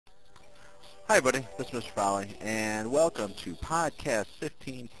Hi, everybody. This is Mr. Fowley, and welcome to Podcast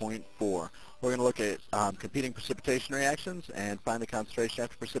 15.4. We're going to look at competing precipitation reactions and find the concentration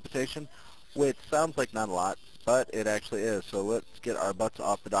after precipitation, which sounds like not a lot, but it actually is. So let's get our butts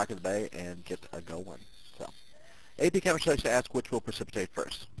off the dock of the bay and get a going. So, AP Chemistry likes to ask which will precipitate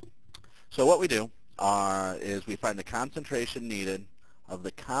first. So what we do is we find the concentration needed of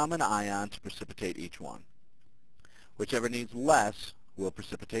the common ion to precipitate each one. Whichever needs less will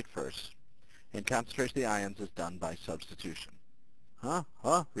precipitate first. And concentration of the ions is done by substitution.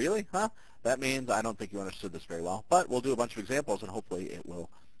 Really? That means I don't think you understood this very well, but we'll do a bunch of examples and hopefully it will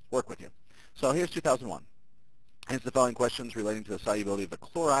work with you. So here's 2001. It's the following questions relating to the solubility of the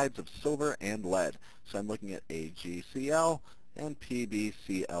chlorides of silver and lead. So I'm looking at AgCl and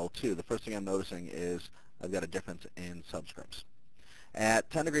PbCl2. The first thing I'm noticing is I've got a difference in subscripts.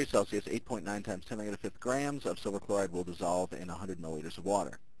 At 10 degrees Celsius, 8.9 times 10 to the 5th grams of silver chloride will dissolve in 100 milliliters of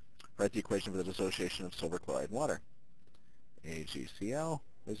water. Write the equation for the dissociation of silver chloride and water. AgCl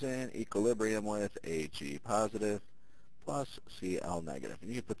is in equilibrium with Ag positive plus Cl negative. And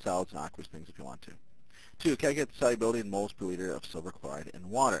you can put solids and aqueous things if you want to. 2. Calculate the solubility in moles per liter of silver chloride in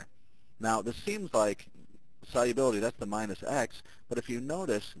water. Now, this seems like solubility, that's the minus x, but if you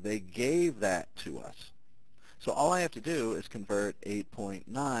notice, they gave that to us. So all I have to do is convert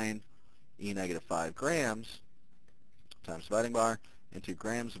 8.9 e negative 5 grams times dividing bar into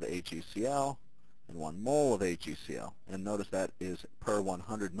grams of AgCl and 1 mole of AgCl. And notice that is per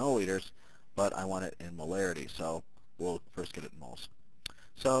 100 milliliters, but I want it in molarity, so we'll first get it in moles.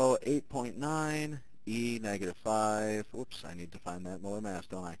 So 8.9 e negative 5, whoops, I need to find that molar mass,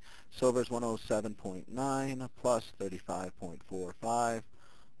 don't I? Silver is 107.9 plus 35.45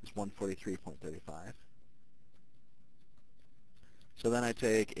 is 143.35. So then I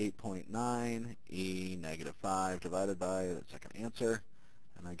take 8.9 e negative 5 divided by the second answer,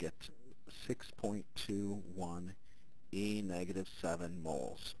 and I get 6.21 e negative 7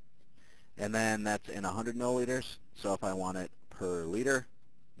 moles. And then that's in 100 milliliters, so if I want it per liter,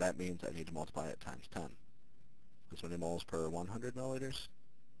 that means I need to multiply it times 10. That's many moles per 100 milliliters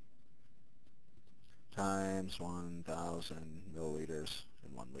times 1,000 milliliters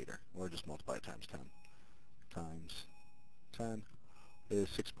in 1 liter, or just multiply it times 10 times 10. Is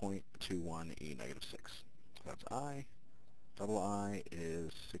 6.21 e negative 6. That's I. Double I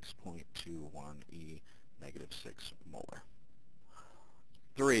is 6.21 e negative 6 molar.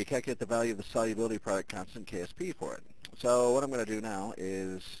 3. Calculate the value of the solubility product constant KSP for it. So what I'm going to do now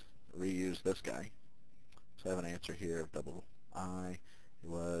is reuse this guy. So I have an answer here of double I. It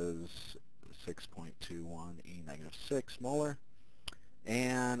was 6.21 e negative 6 molar.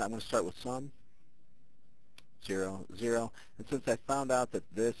 And I'm going to start with sum. 0, 0. And since I found out that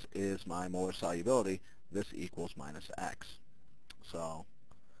this is my molar solubility, this equals minus x. So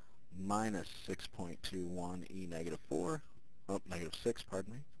minus 6.21 e negative 4, negative 6,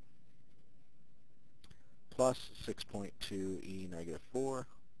 pardon me, plus 6.2 e negative 4,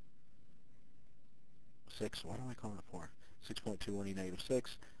 6, what am I calling it for? 6.21 e negative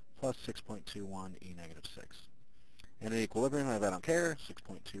 6 plus 6.21 e negative 6. And in equilibrium, I don't care,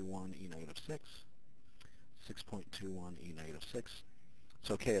 6.21 e negative 6. 6.21 e negative 6.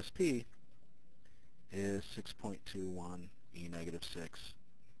 So KSP is 6.21 e negative 6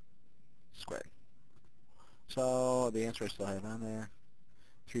 squared. So the answer I still have on there,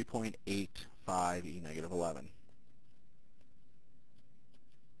 3.85 e negative 11.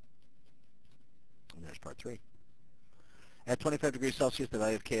 And there's part 3. At 25 degrees Celsius, the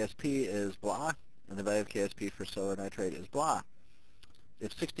value of KSP is blah, and the value of KSP for solar nitrate is blah.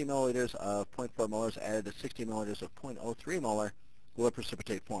 If 60 milliliters of 0.4 molar is added to 60 milliliters of 0.03 molar, will it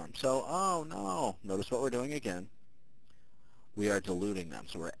precipitate form? So, oh no, notice what we're doing again. We are diluting them.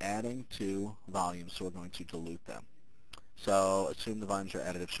 So we're adding to volumes, so we're going to dilute them. So assume the volumes are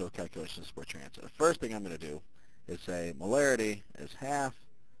additive, show calculations to support your answer. The first thing I'm going to do is say molarity is half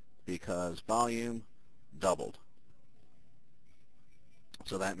because volume doubled.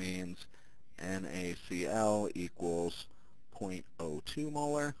 So that means NaCl equals 0.02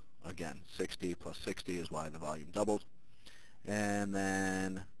 molar. Again, 60 plus 60 is why the volume doubled. And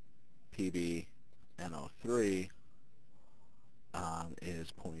then PbNO3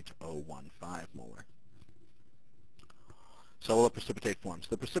 is 0.015 molar. So will it precipitate forms?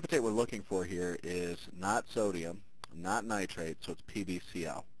 The precipitate we're looking for here is not sodium, not nitrate, so it's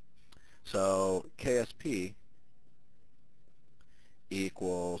PbCl. So KSP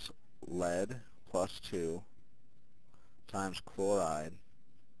equals lead plus 2 times chloride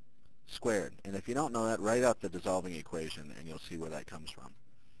squared. And if you don't know that, write out the dissolving equation and you'll see where that comes from.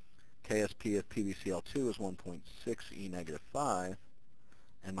 KSP of PbCl2 is 1.6 e negative 5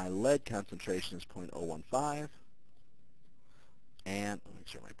 and my lead concentration is 0.015, and let me make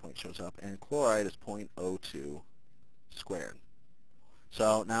sure my point shows up, and chloride is 0.02 squared.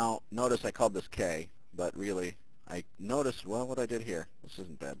 So now notice I called this K, but really I noticed, well, what I did here. This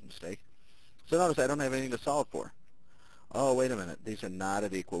isn't a bad mistake. So notice I don't have anything to solve for. Oh, wait a minute. These are not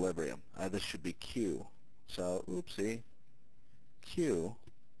at equilibrium. This should be Q. So, oopsie. Q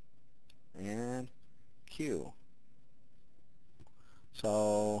and Q.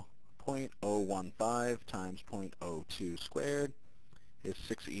 So 0.015 times 0.02 squared is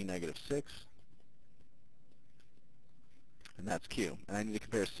 6e negative 6. And that's Q. And I need to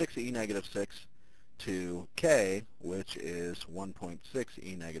compare 6e negative 6 to K, which is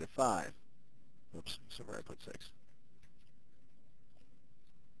 1.6e negative 5. Oops, so where I put 6.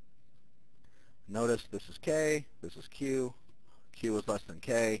 Notice this is K, this is Q. Q is less than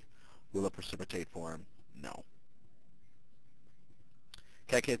K. Will it precipitate form? No.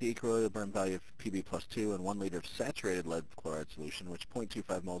 Calculate the equilibrium value of Pb plus 2 in 1 liter of saturated lead chloride solution, which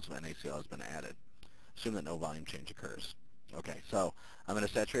 0.25 moles of NaCl has been added. Assume that no volume change occurs. Okay, so I'm in a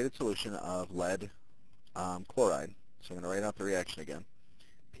saturated solution of lead chloride. So I'm going to write out the reaction again.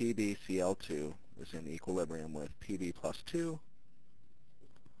 PbCl2 is in equilibrium with Pb plus 2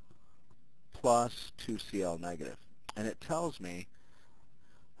 plus 2Cl negative. And it tells me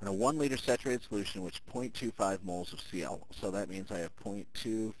in a 1 liter saturated solution which 0.25 moles of Cl. So that means I have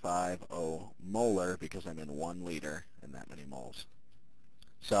 0.250 molar because I'm in 1 liter and that many moles.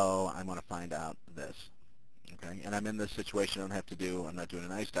 So I'm going to find out this. Okay, and I'm in this situation. I don't have to do, I'm not doing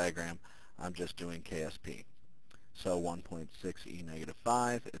an ice diagram. I'm just doing KSP. So 1.6e negative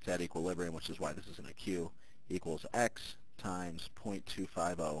 5, it's at equilibrium, which is why this isn't a Q, equals X times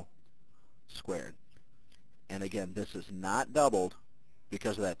 0.250 squared. And again, this is not doubled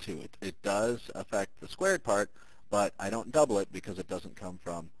because of that 2. It does affect the squared part, but I don't double it because it doesn't come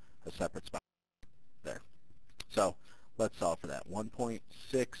from a separate spot there. So let's solve for that. 1.6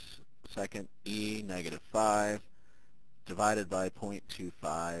 second e negative 5 divided by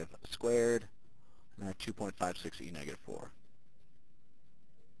 0.25 squared, and I have 2.56 e negative 4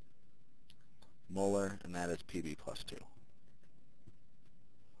 molar, and that is Pb plus 2.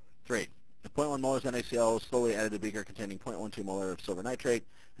 3. The 0.1 molar of NaCl is slowly added to a beaker containing 0.12 molar of silver nitrate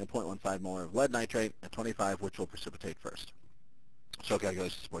and 0.15 molar of lead nitrate at 25, which will precipitate first. So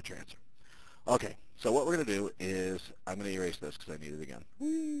calculations support your answer. Okay, so what we're going to do is I'm going to erase this because I need it again.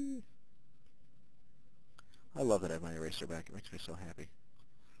 Whee! I love that I have my eraser back. It makes me so happy.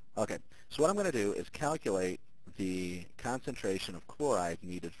 Okay, so what I'm going to do is calculate the concentration of chloride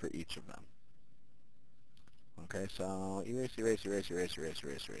needed for each of them. Okay, so erase, erase, erase, erase, erase,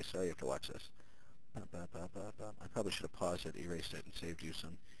 erase, erase. So you have to watch this. I probably should have paused it, erased it, and saved you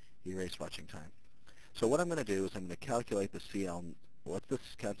some erase watching time. So what I'm going to do is I'm going to calculate the Cl, what's the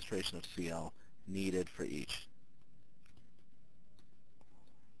concentration of Cl needed for each.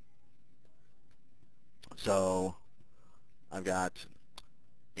 So I've got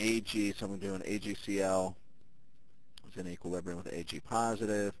Ag, so I'm doing AgCl is in equilibrium with Ag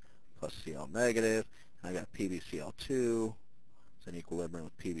positive plus Cl negative. And I've got PbCl2 is in equilibrium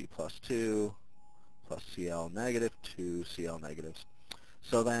with Pb plus 2 plus Cl negative, 2 Cl negatives.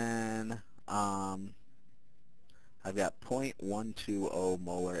 So then I've got 0.120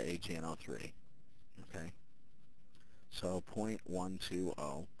 molar AgNO3. Okay, so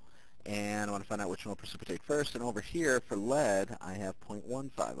 0.120. And I want to find out which one will precipitate first. And over here for lead, I have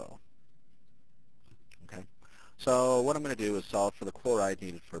 0.150. Okay, so what I'm going to do is solve for the chloride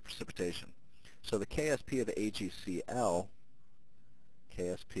needed for precipitation. So the KSP of AgCl,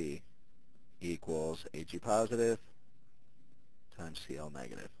 KSP equals Ag positive times Cl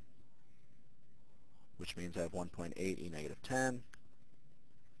negative, which means I have 1.8 E negative 10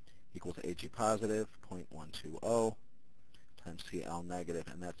 equals Ag positive 0.120 times Cl negative,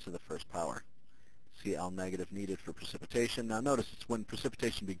 and that's to the first power. Cl negative needed for precipitation. Now notice it's when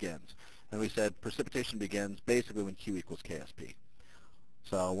precipitation begins. And we said precipitation begins basically when Q equals KSP.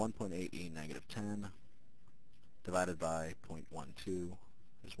 So 1.8 E negative 10 divided by 0.12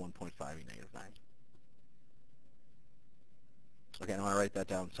 is 1.5 E negative 9. Okay, I want to write that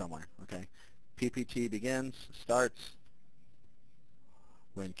down somewhere. Okay, PPT begins, starts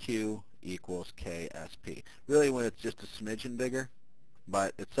when Q equals KSP. Really when it's just a smidgen bigger,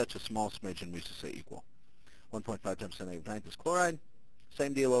 but it's such a small smidgen we used to say equal. 1.5 times 10 negative 9 is chloride.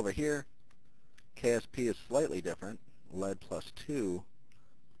 Same deal over here. KSP is slightly different, lead plus 2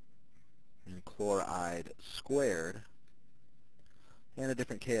 and chloride squared, and a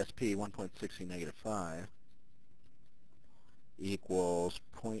different KSP, 1.6 E negative 5 equals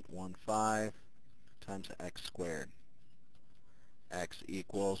 0.15 times X squared. x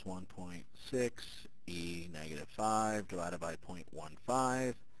equals 1.6 e negative 5 divided by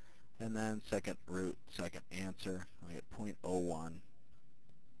 0.15, and then second root, second answer, I get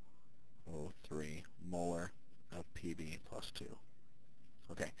 0.0103 molar of Pb plus 2.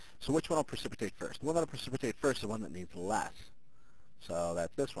 Okay, so which one will precipitate first? The one that will precipitate first is the one that needs less. So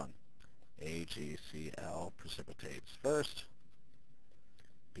that's this one. AgCl precipitates first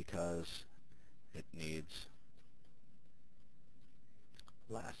because it needs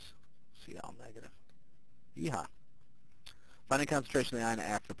less Cl negative. Yeehaw. Finding concentration of the ion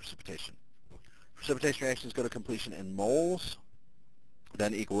after precipitation. Precipitation reactions go to completion in moles.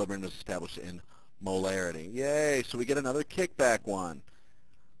 Then equilibrium is established in molarity. Yay, so we get another kickback one.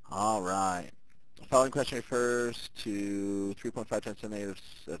 All right. The following question refers to 3.5 times 10 negative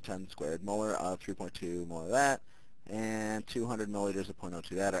 10 squared molar of 3.2 molar of that, and 200 milliliters of 0.02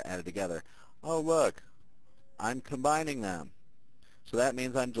 that are added together. Oh, look, I'm combining them. So that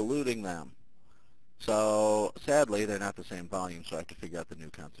means I'm diluting them. So sadly, they're not the same volume, so I have to figure out the new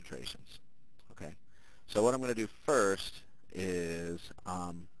concentrations. Okay. So what I'm going to do first is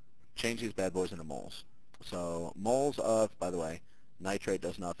change these bad boys into moles. So moles of, by the way, nitrate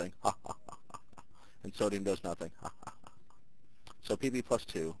does nothing, and sodium does nothing, So Pb plus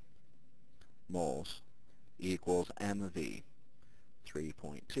 2 moles equals MV,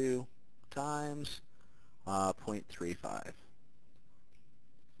 3.2 times 0.35.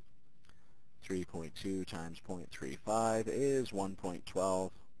 3.2 times 0.35 is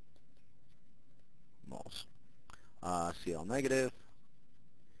 1.12 moles. Cl negative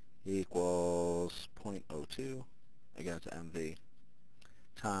equals 0.02, again it's MV,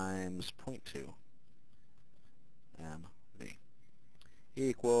 times 0.2 MV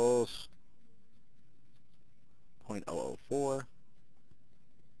equals 0.004.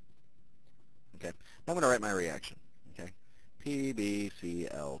 Okay, now I'm going to write my reaction. Okay,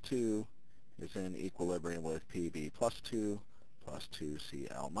 PbCl2 is in equilibrium with Pb plus 2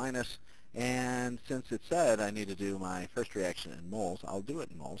 2Cl minus. And since it said I need to do my first reaction in moles, I'll do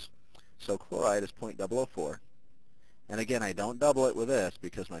it in moles. So chloride is 0.004. And again, I don't double it with this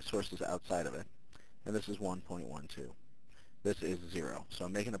because my source is outside of it. And this is 1.12. This is 0. So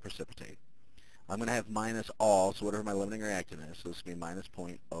I'm making a precipitate. I'm going to have minus all, so whatever my limiting reactant is. So this is going to be minus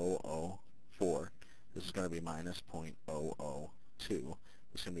 0.004. This is going to be minus 0.002. This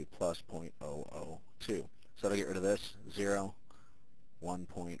is going to be plus 0.002. So to get rid of this, 0,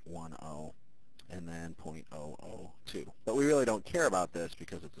 1.10, and then 0.002. But we really don't care about this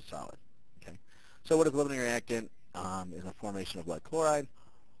because it's a solid. Okay. So what is limiting reactant? Is a formation of lead chloride.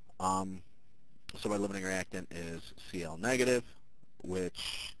 So my limiting reactant is Cl negative,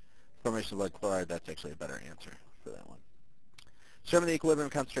 which formation of lead chloride, that's actually a better answer for that one. Determine the equilibrium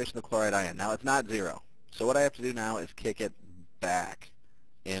concentration of the chloride ion. Now it's not 0. So what I have to do now is kick it back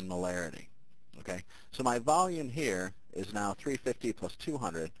in molarity. Okay, so my volume here is now 350 plus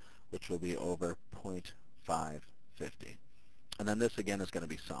 200, which will be over 0.550. And then this again is going to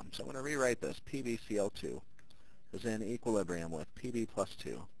be sum. So I'm going to rewrite this. PbCl2 is in equilibrium with Pb plus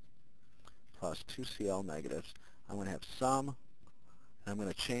 2 plus 2Cl negatives. I'm going to have sum, and I'm going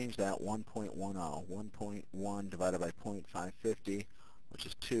to change that 1.10. 1.1 divided by 0.550, which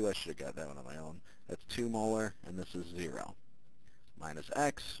is 2. I should have got that one on my own. That's 2 molar, and this is 0. Minus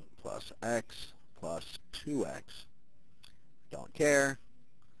x plus 2x. Don't care.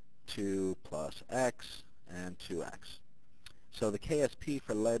 2 plus x and 2x. So the KSP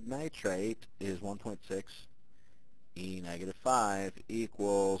for lead nitrate is 1.6 E negative 5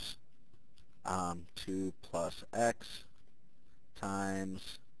 equals 2 plus x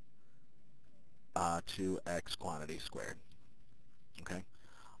times 2x quantity squared. Okay.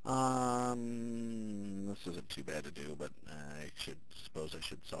 This isn't too bad to do, but I suppose I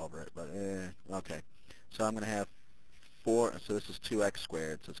should solve it. But okay. So I'm going to have 4. So this is 2x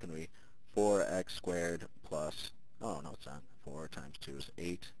squared. So it's going to be 4x squared plus. Oh no, it's not. 4 times 2 is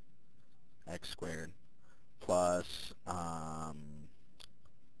 8x squared plus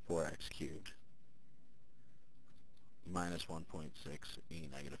 4x cubed minus 1.6 e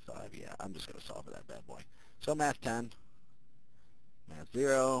negative 5. Yeah, I'm just going to solve for that bad boy. So math 10, math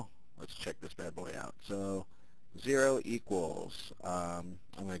 0. Let's check this bad boy out. So 0 equals, I'm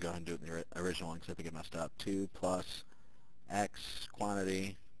going to go ahead and do it in the original one because I think I messed up. 2 plus x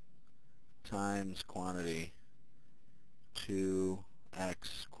quantity times quantity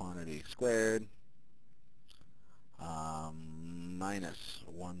 2x quantity squared minus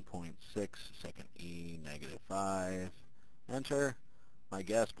 1.6 second e negative 5. Enter. My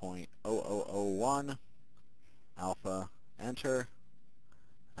guess 0.0001 alpha. Enter.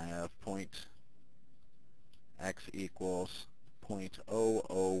 I have point x equals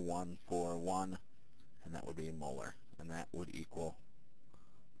 0.00141, and that would be molar, and that would equal,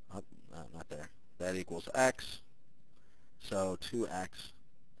 oh, no, not there, that equals X, so 2X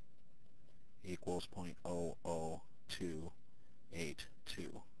equals 0.00282,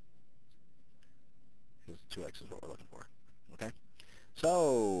 because 2X is what we're looking for, okay?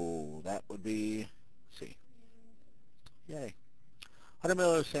 So that would be C. Yay. 100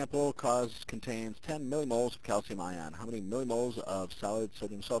 milliliter sample contains 10 millimoles of calcium ion. How many millimoles of solid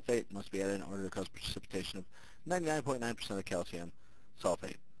sodium sulfate must be added in order to cause precipitation of 99.9% of calcium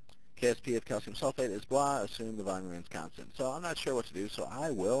sulfate? KSP of calcium sulfate is blah. Assume the volume remains constant. So I'm not sure what to do, so I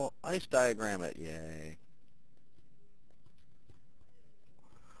will ice diagram it. Yay.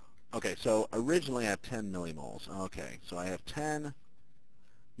 Okay, so originally I have 10 millimoles. Okay, so I have 10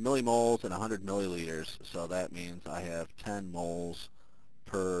 millimoles and 100 milliliters, so that means I have 10 moles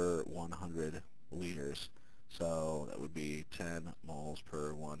per 100 liters. So that would be 10 moles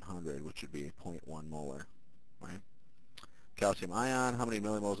per 100, which would be 0.1 molar, right? Calcium ion, how many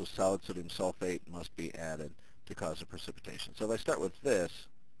millimoles of solid sodium sulfate must be added to cause a precipitation? So if I start with this,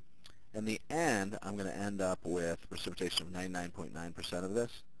 in the end, I'm going to end up with precipitation of 99.9% of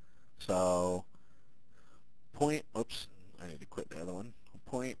this. So, oops, I need to quit the other one.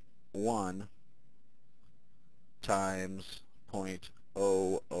 0.1 times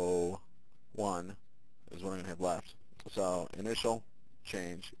 0.001 is what I'm going to have left. So initial,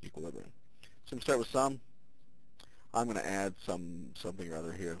 change, equilibrium. So I'm going to start with sum. I'm going to add something or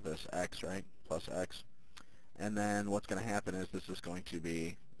other here, this x, right, plus x. And then what's going to happen is this is going to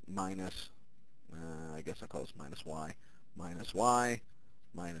be minus, I guess I'll call this minus y, minus y,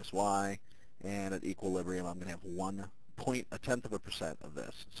 minus y. And at equilibrium, I'm going to have a tenth of a percent of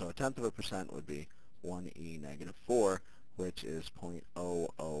this. So a tenth of a percent would be 1e negative 4, which is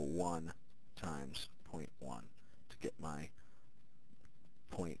 0.001 times 0.1 to get my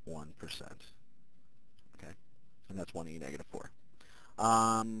 0.1%. Okay, and that's 1e negative 4.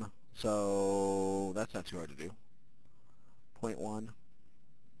 So that's not too hard to do. 0.1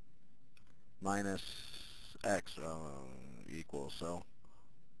 minus x equals, so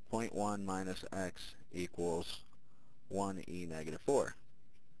 0.1 minus x equals 1e negative 4.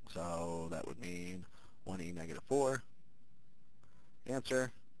 So that would mean 1e negative 4,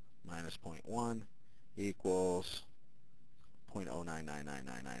 answer, minus 0.1 equals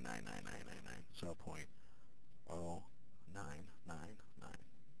 0.099999999, so 0.0999.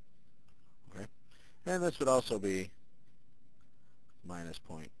 Okay, and this would also be minus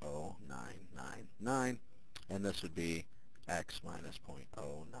 0.0999, and this would be x minus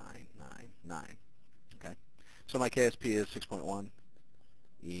 0.0999. Okay, so my KSP is 6.1.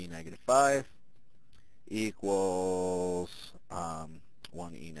 E negative 5 equals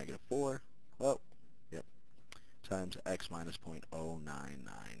 1e negative 4, oh, yep, times x minus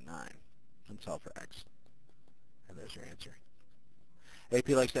 0.0999, and solve for x. And there's your answer. AP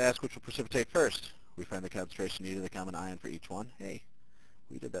likes to ask which will precipitate first. We find the concentration needed of the common ion for each one. Hey,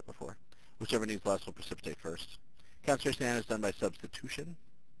 we did that before. Whichever needs less will precipitate first. Concentration ion is done by substitution.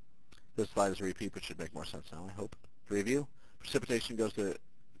 This slide is a repeat, but should make more sense now, I hope. To review, precipitation goes to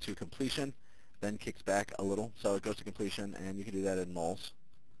completion, then kicks back a little. So it goes to completion, and you can do that in moles.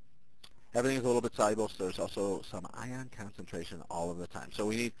 Everything is a little bit soluble, so there's also some ion concentration all of the time. So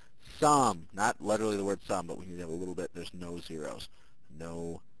we need some, not literally the word some, but we need to have a little bit. There's no zeros.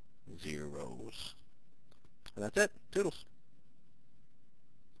 No zeros. And that's it. Toodles.